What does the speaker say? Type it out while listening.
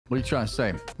What are you trying to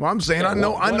say? Well, I'm saying I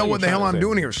know what the hell I'm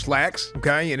doing here, Slacks.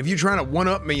 Okay, and if you're trying to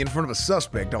one-up me in front of a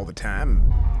suspect all the time.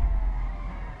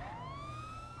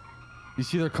 You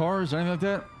see their cars or anything like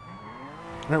that?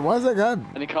 Hey, why is that guy?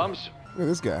 And he comes. Look at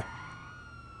this guy.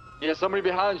 Yeah, somebody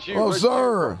behind you. Oh,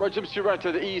 sir. Right, jumps you right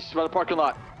to the east by the parking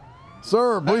lot.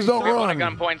 Sir, please don't run.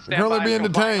 Gunpoint, You're currently being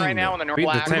detained. Right now on the being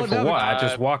detained for what? I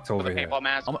just walked over here.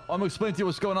 I'm gonna explain to you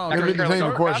what's going on. You're being detained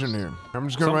for question here. I'm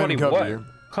just gonna write and cover you.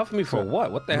 Cuff me for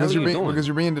what? What the hell are you doing? Because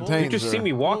you're being detained. You just see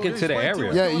me walk into the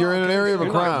area. Yeah, you're in an area of a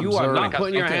crime, You are not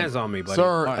putting your hands on me, buddy.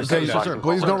 Sir, okay,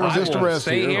 please don't resist arrest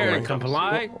here. Stay here and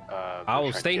comply. I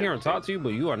will stay here and talk to you,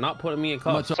 but you are not putting me in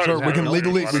cuffs. Sir, we can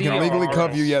legally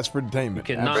cuff you, yes, for detainment. You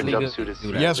cannot legally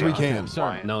do that. Yes, we can.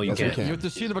 No, you can't. You're at the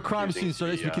scene of a crime scene, so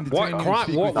yes, we can detain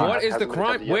you. What is the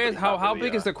crime? How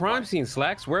big is the crime scene,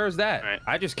 Slacks? Where is that?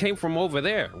 I just came from over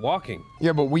there, walking.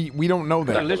 Yeah, but we don't know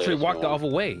that. I literally walked the other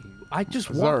way. I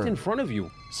just walked in front of you.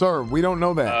 Sir, we don't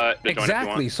know that.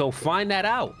 Exactly. So find that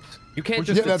out. You can't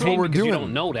just that's what we're doing. You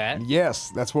don't know that. Yes,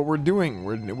 that's what we're doing.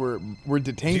 We're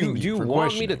detaining you. Do you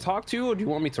want me to talk to you, or do you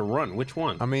want me to run? Which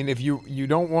one? I mean, if you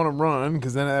don't want to run,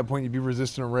 because then at that point you'd be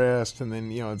resisting arrest, and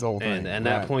then it's the whole thing. And at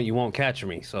that point you won't catch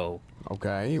me. So.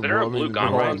 Okay. Is there a blue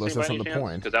gun regardless, that's not the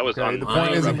point. Because that was the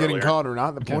point isn't getting caught or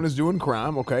not. The point is doing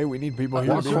crime. Okay, we need people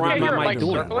here. What crime am I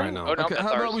doing right now? Okay,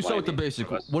 how about we start with the basic?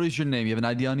 What is your name? You have an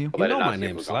ID on you? You know my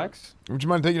name, Slacks. Would you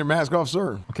mind taking your mask off,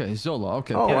 sir? Okay, Zolo.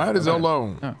 Okay. Oh, how is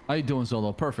Zolo? How you doing,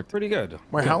 Zolo? Perfect. Pretty good.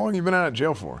 Wait, how long have you been out of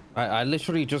jail for? I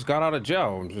literally just got out of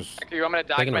jail. I'm just. You want me to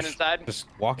document inside? Just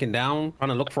walking down, trying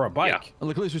to look for a bike.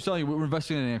 Look, at least we're telling you we're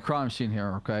investigating a crime scene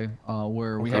here, okay?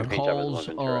 Where we had calls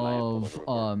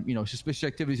of suspicious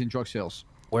activities and drug sales.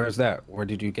 Where is that? Where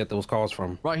did you get those calls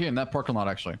from? Right here in that parking lot,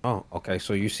 actually. Oh, okay.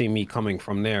 So you see me coming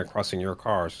from there, crossing your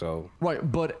car, so.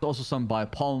 Right, but also some by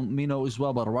Palomino as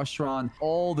well, by the restaurant,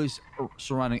 all these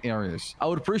surrounding areas. I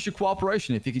would appreciate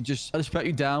cooperation if you could just let us pat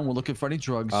you down. We're looking for any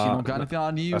drugs. You don't got anything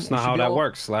on you. That's not how that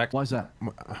works, Slack. Why is that?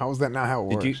 How is that not how it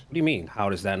works? What do you mean? How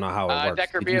does that not how it works?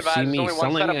 Decker, did you see me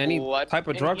selling any type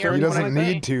of drugs or He anything doesn't like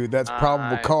need to. That's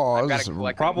probable cause.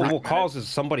 Probable cause is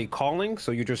somebody calling,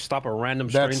 so you just stop a random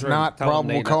stranger. That's not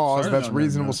probable cause. That's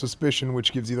reasonable suspicion,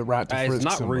 which gives you the right to frisk It's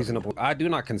not somebody. reasonable. I do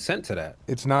not consent to that.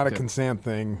 It's not a consent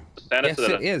thing. Yes,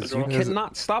 it is. You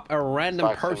cannot stop a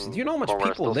random person. Do you know how much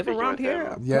people live around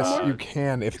here? Yes, you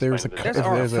can. If there's a there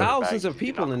are thousands of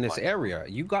people in this area.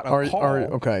 You got a call.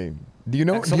 Okay. Do you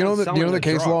know the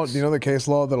case law? Do you know the case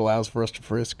law that allows for us to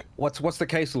frisk? What's the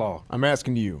case law? I'm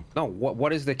asking you. No,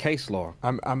 what is the case law?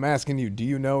 I'm asking you. Do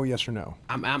you know? Yes or no?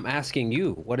 I'm asking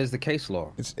you. What is the case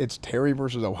law? It's Terry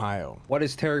versus Ohio. What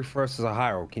is Terry versus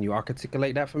Ohio? Can you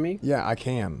articulate that for me? Yeah, I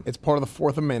can. It's part of the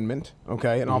Fourth Amendment.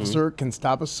 Okay, an officer can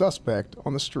stop a suspect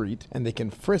on the street and they can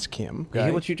frisk him. Okay? You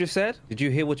hear what you just said? Did you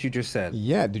hear what you just said?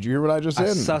 Yeah. Did you hear what I just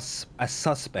said? A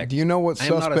suspect. Do you know what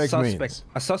suspect means?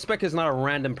 A suspect is not a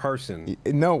random person.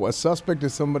 No, a suspect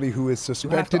is somebody who is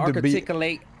suspected to be.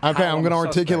 Okay, I'm going to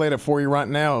articulate it for you right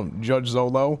now, Judge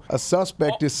Zolo. A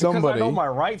suspect is somebody. Because I know my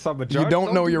rights, I'm a judge. You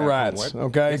don't know your rights,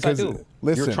 okay? Yes, I do.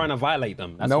 Listen, you're trying to violate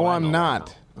them. That's no, I'm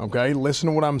not. Okay, listen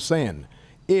to what I'm saying.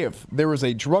 If there is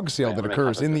a drug sale that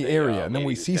occurs in the area, and then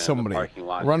we see somebody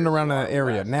running around in that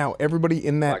area, now everybody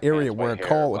in that area where a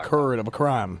call occurred of a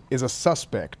crime is a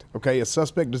suspect. Okay, a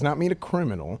suspect does not mean a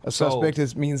criminal. A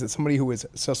suspect means that somebody who is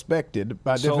suspected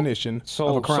by definition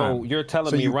of a crime. So you're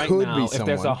telling me right now, if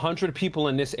there's 100 people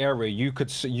in this area, you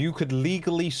could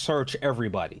legally search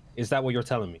everybody. Is that what you're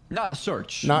telling me? Not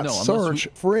search. Not search.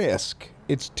 Frisk.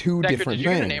 It's two different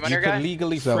things. You could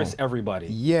legally frisk everybody.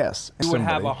 Yes. You would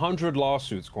have 100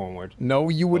 lawsuits, Cornwood. No,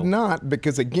 you would not,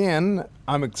 because again,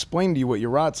 I'm explaining to you what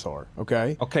your rights are,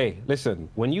 okay? Okay, listen,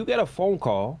 when you get a phone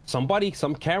call, some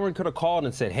Karen could have called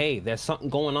and said, hey, there's something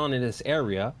going on in this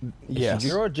area. Yes. It's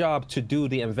your job to do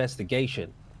the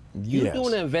investigation. You do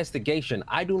an investigation.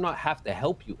 I do not have to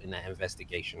help you in that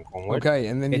investigation, Cornwood. Okay,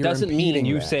 and then it doesn't mean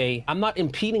you say, I'm not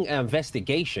impeding an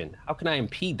investigation. How can I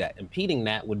impede that? Impeding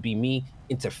that would be me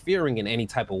interfering in any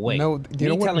type of way. No, do you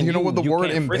know what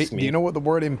the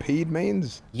word impede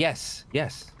means? Yes,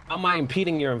 yes. How am I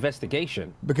impeding your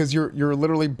investigation? Because you're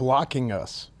literally blocking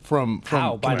us from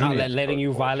How? By not letting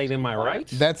you violate my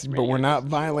rights? But we're not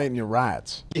violating your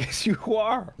rights. Yes, you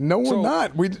are. No, we're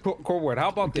not. Cornwood, how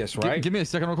about this, right? Give me a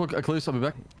second real quick, Cletus, I'll be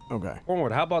back. Okay.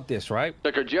 Cornwood, how about this, right?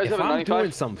 Decker, do you guys if have a I'm 95?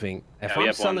 doing something, if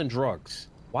I'm selling drugs,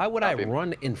 Why would I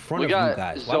run in front of you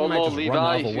guys? Why wouldn't I just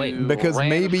run the other way? Because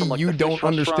maybe you don't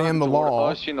understand the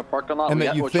law, and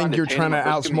that you think you're trying to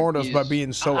outsmart us by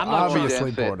being so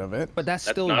obviously part of it. But that's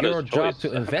still your job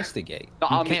to investigate. You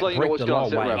can't break the law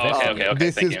while investigating.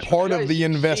 This is part of the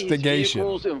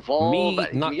investigation. Me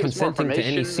not consenting to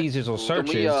any seizures or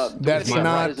searches. That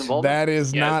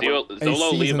is not a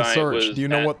seize and search. Do you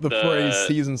know what the phrase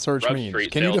seize and search means?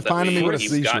 Can you define to me what a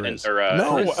seizure is?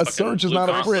 No, a search is not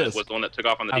a frisk.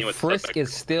 A frisk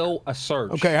is still a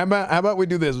search. Okay, how about we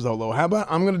do this, Zolo? How about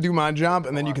I'm gonna do my job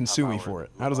and then you can sue me for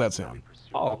it? How does that sound?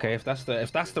 Oh, okay. If that's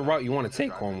the route you want to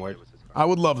take, Cornwood. I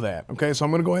would love that. Okay, so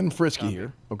I'm gonna go ahead and frisk you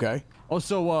here. Okay.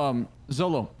 Also,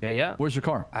 Zolo. Yeah. Where's your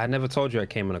car? I never told you I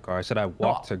came in a car. I said I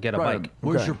walked to get a bike.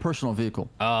 Where's your personal vehicle?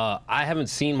 I haven't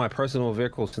seen my personal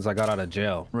vehicle since I got out of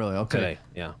jail. Really? Okay. Today.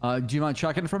 Yeah. Do you mind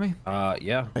checking it for me?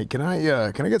 Yeah. Hey, can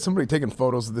I get somebody taking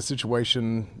photos of the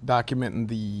situation, documenting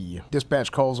the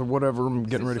dispatch calls or whatever? I'm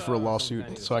getting ready for a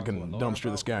lawsuit so I can dumpster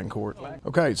this guy in court.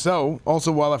 Okay, so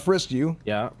also while I frisked you,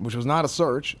 which was not a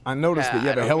search, I noticed that you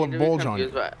have a hell of a bulge on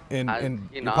you in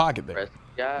your pocket there.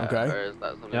 Okay. Or is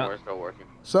that something we're still working?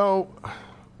 So,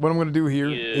 what I'm going to do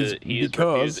here is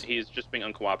because he's just being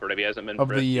uncooperative. He hasn't been of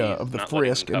the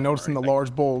frisk and noticing the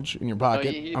large bulge in your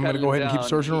pocket, I'm going to go ahead and keep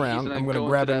searching around. I'm going to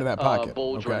grab into that pocket,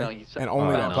 okay, and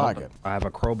only that pocket. I have a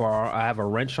crowbar. I have a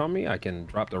wrench on me. I can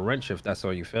drop the wrench if that's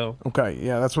all you feel. Okay,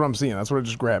 yeah, that's what I'm seeing. That's what I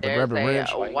just grabbed. I grabbed a wrench.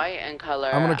 White in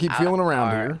color. I'm going to keep feeling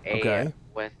around here, okay.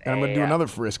 And I'm gonna do another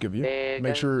frisk of you.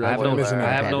 Make sure I don't miss any.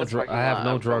 I have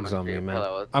no drugs on me,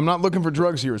 man. I'm not looking for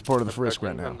drugs here as part of the frisk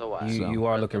right now. You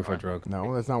are looking for drugs.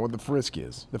 No, that's not what the frisk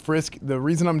is. The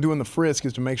reason I'm doing the frisk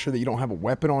is to make sure that you don't have a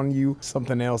weapon on you,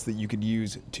 something else that you could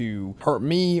use to hurt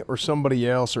me or somebody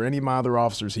else or any of my other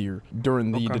officers here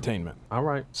during the detainment. All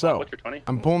right. So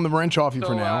I'm pulling the wrench off you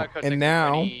for now, and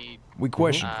now we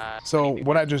question. So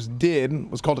what I just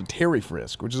did was called a Terry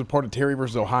frisk, which is a part of Terry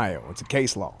versus Ohio. It's a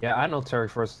case law. Yeah, I know Terry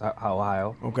versus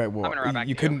Ohio. Okay, well,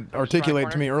 you couldn't articulate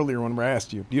it to me earlier when I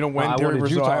asked you. Do you know when Terry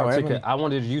versus Ohio happened? I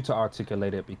wanted you to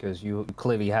articulate it because you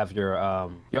clearly have your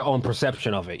own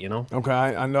perception of it, you know? Okay,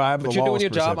 I know I have the law's But you're doing your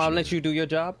perception. job. I'll let you do your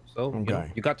job. So,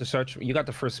 you got the search. You got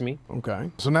the frisk me. Okay.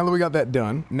 So now that we got that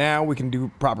done, now we can do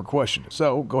proper questioning.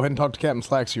 So go ahead and talk to Captain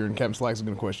Slacks here, and Captain Slacks is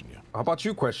going to question you. How about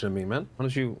you question me, man?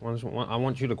 I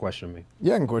want you to question me.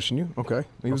 Yeah, I can question you. Okay.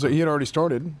 He had already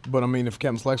started, but I mean, if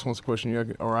Captain Slacks wants to question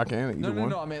you, or I can.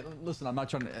 No. I mean, listen, I'm not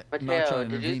trying to. But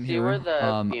did you see where the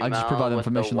I just provide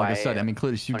information, like I said. I mean,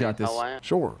 clearly, you got this.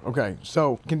 Sure. Okay.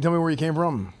 So can you tell me where you came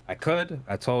from? I could.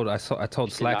 I told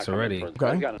Slacks already.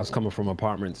 Okay. I was coming from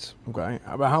apartments. Okay.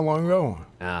 About how long ago?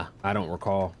 I don't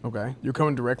recall. Okay. You're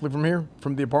coming directly from here,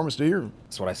 from the apartments to here.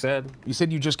 That's what I said. You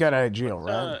said you just got out of jail,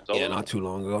 right? Yeah, not too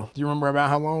long ago. Do you remember about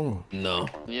how long? No.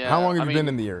 Yeah. How long have you been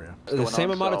in the area? The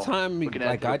same amount of time.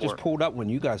 Like I just pulled up when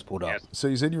you guys pulled up. So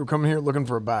you said you were coming here looking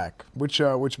for a bike. Which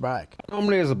bike?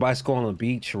 Normally there's a bicycle on the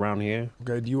beach around here.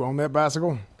 Okay. Do you own that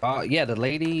bicycle? Yeah, the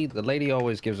lady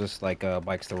always gives us like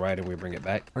bikes to ride and we bring it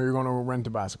back. Or you're going to rent a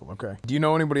bicycle? Okay. Do you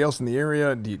know anybody else in the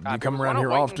area? Do you come around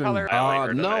here often?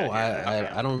 No,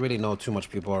 I don't really know too much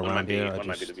people around here.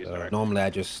 Normally I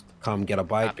just come get a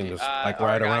bike and just like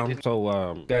ride around.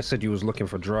 So you guys said you was looking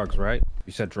for drugs, right?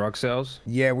 You said drug sales?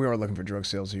 Yeah, we are looking for drug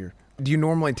sales here. Do you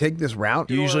normally take this route?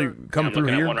 Do you usually come through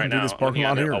here and do this parking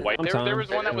lot here? There was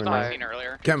one that was on scene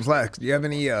earlier. Captain Flax, do you have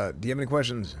any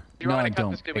questions? No, I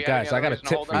don't. Hey guys, I got a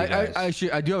tip for you guys.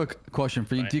 Actually, I do have a question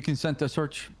for you. Do you consent to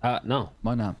search? No.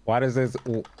 Why not? Why does it?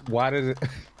 Why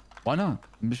not?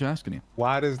 I'm just asking you.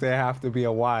 Why does there have to be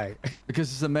a why?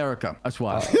 Because it's America. That's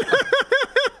why.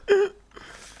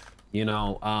 You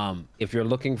know, if you're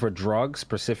looking for drugs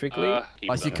specifically,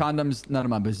 I see condoms, none of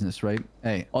my business, right?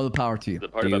 Hey, all the power to you.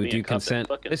 Do you consent?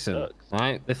 Listen,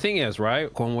 right? The thing is,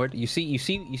 right, Cornwood, you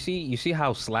see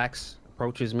how Slacks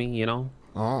approaches me, you know?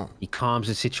 Oh. He calms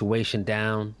the situation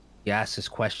down. He asks his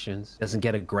questions, doesn't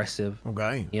get aggressive.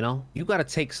 Okay. You know, you got to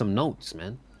take some notes,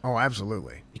 man. Oh,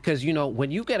 absolutely. Because, you know, when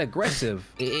you get aggressive,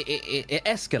 it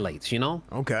escalates, you know?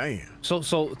 Okay. So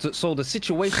the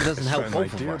situation doesn't help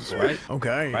both of us, right?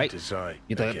 Okay. Right?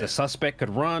 The suspect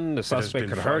could run, the suspect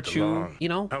could hurt you. You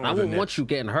know, I wouldn't want you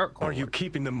getting hurt. Are you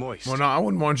keeping them moist? Well, no, I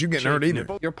wouldn't want you getting hurt either.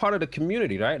 You're part of the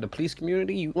community, right? The police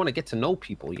community. You want to get to know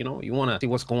people, you know? You want to see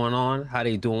what's going on, how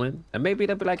they doing. And maybe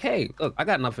they'll be like, hey, look, I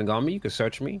got nothing on me. You can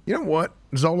search me. You know what,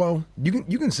 Zolo?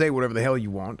 You can say whatever the hell you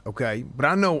want, okay? But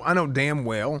I know damn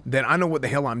well that I know what the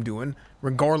hell I'm doing,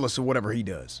 regardless of whatever he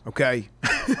does, okay?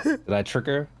 Did I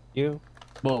trigger you?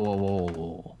 Whoa, whoa, whoa,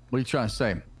 whoa. What are you trying to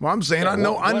say? Well, I'm saying I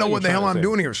know what the hell I'm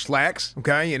doing here, Slacks.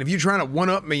 Okay, and if you're trying to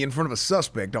one-up me in front of a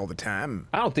suspect all the time,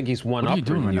 I don't think he's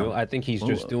one-upping you. I think he's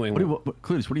just doing.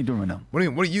 Cletus, what are you doing right now? What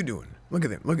are you doing? Look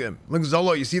at him. Look at him. Look at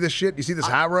Zolo. You see this shit? You see this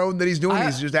high road that he's doing?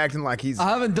 He's just acting like he's. I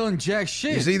haven't done jack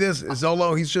shit. You see this,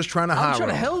 Zolo? He's just trying to high road. I'm trying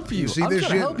to help you. You see this shit? I'm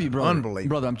trying to help you, brother. Unbelievable.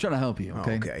 Brother, I'm trying to help you.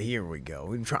 Okay. Okay. Here we go.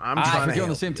 I'm trying to help. You're on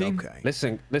the same team. Okay.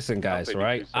 Listen, guys.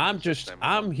 Right?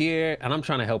 I'm here and I'm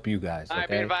trying to help you guys.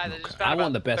 Okay. I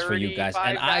want the best for you guys,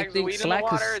 and I think Slack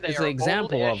is an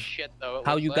example of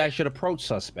how you guys should approach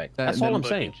suspects. That's all I'm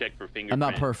saying. I'm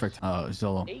not perfect,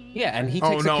 Zolo. Yeah, and he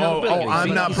takes accountability. Oh,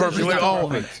 I'm not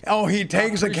perfect. Oh, he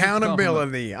takes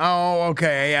accountability. Oh,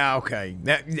 okay. Yeah, okay.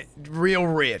 That real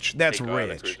rich. That's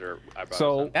rich.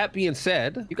 So that being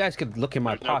said, you guys could look in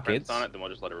my pockets on it, then we'll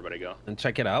just let everybody go and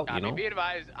check it out. You know. Be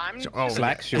advised,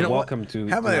 Slacks, you're welcome to.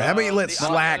 How about you let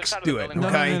Slacks do it?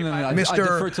 Okay, Mr. I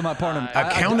defer to my partner.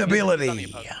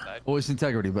 Accountability. Always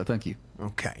integrity, but thank you.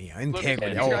 Okay,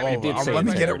 integrity. Let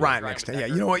me get it right next time. Yeah,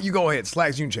 you know what? You go ahead.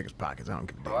 Slacks, you can check his pockets. I don't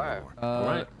give a damn anymore.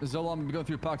 Right. Zolo, I'm going to go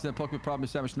through your pockets and poke with problem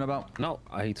established know about? No,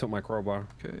 he took my crowbar.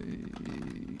 Okay.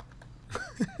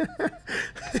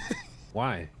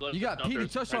 Why? You got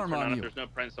PD chest armor on you. There's no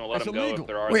prints, I'll let him go if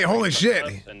there are. Wait, holy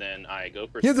shit. And then I go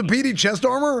for. He has a PD chest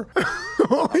armor?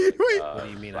 What do you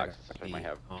mean?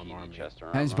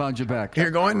 Hands behind your back.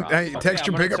 Here, go in. Hey, text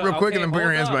your pickup real quick and then put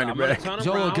your hands behind your back.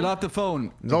 Zolo, get off the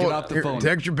phone. Zolo, get off the phone.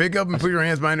 Text your pickup and put your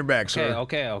hands behind your back, sir.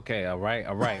 Okay. All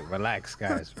right. Relax,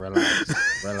 guys. Relax.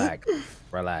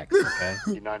 Okay.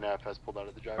 E9F has pulled out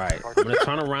of the driver's Right. I'm gonna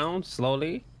turn around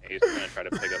slowly. He's gonna try to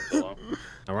pick up Zolo.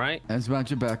 All right. Hands behind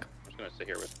your back. I'm just gonna sit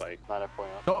here with Spike.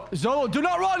 Oh, Zolo, do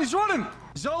not run. He's running.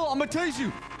 Zolo, I'm gonna tase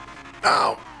you.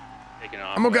 Ow.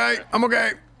 I'm okay.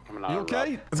 You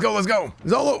okay? Let's go.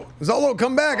 Zolo,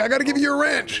 come back. I gotta give you a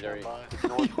wrench.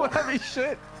 You heavy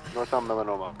shit. Northbound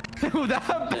Melanoma.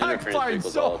 That backfired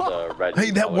so hard.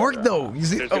 Hey, that worked though. You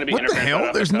see, what the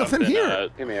hell? There's nothing here.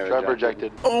 Driver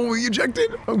ejected. Oh, you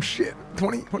ejected? Oh shit.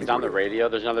 20. He's on the radio.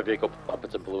 There's another vehicle up.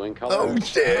 It's a blue in color. Oh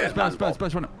shit. Best one.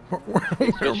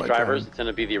 Switch drivers. It's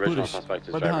gonna be the original suspect.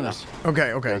 Right behind us.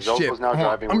 Okay. Shit.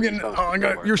 I'm getting. I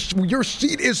got your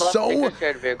seat is so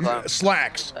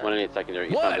slacks.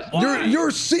 What?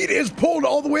 Your seat is pulled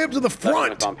all the way up to the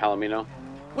front. On Palomino.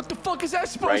 What the fuck is that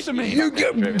supposed to mean? You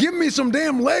give me some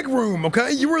damn leg room,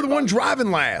 okay? You were the one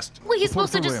driving last. Well, he's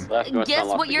supposed to just guess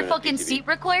what your fucking seat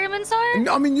requirements are?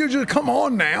 I mean, you just come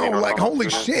on now. Like, holy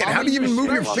shit. How do you even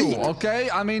move your feet? Okay,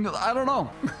 I mean, I don't know.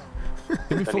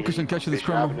 Can we focus on catching this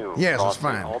criminal? Yes, it's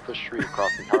fine. Off the street,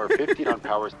 crossing Tower 15 on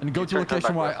Powers. And go to the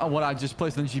location where I just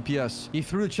placed on the GPS. He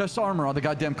threw the chest armor on the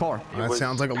goddamn car. That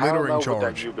sounds like a littering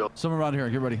charge. Someone around here,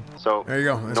 get ready. So there you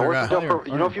go. That's our guy.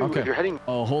 You know, if you're heading.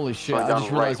 Oh, holy shit! I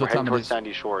just realized what time it is.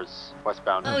 Sandy Shores,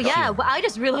 westbound. Oh yeah, well, I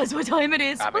just realized what time it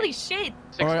is. Holy shit!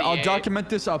 All right, I'll document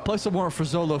this. I'll place a warrant for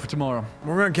Zolo for tomorrow.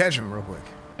 We're gonna catch him real quick.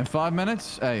 In 5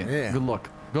 minutes? Hey, good luck.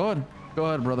 Go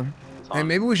ahead, brother. Hey,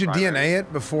 maybe we should DNA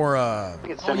it before. Yeah,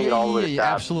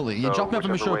 absolutely. You drop me up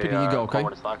in the show, and you go, okay?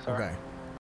 Okay.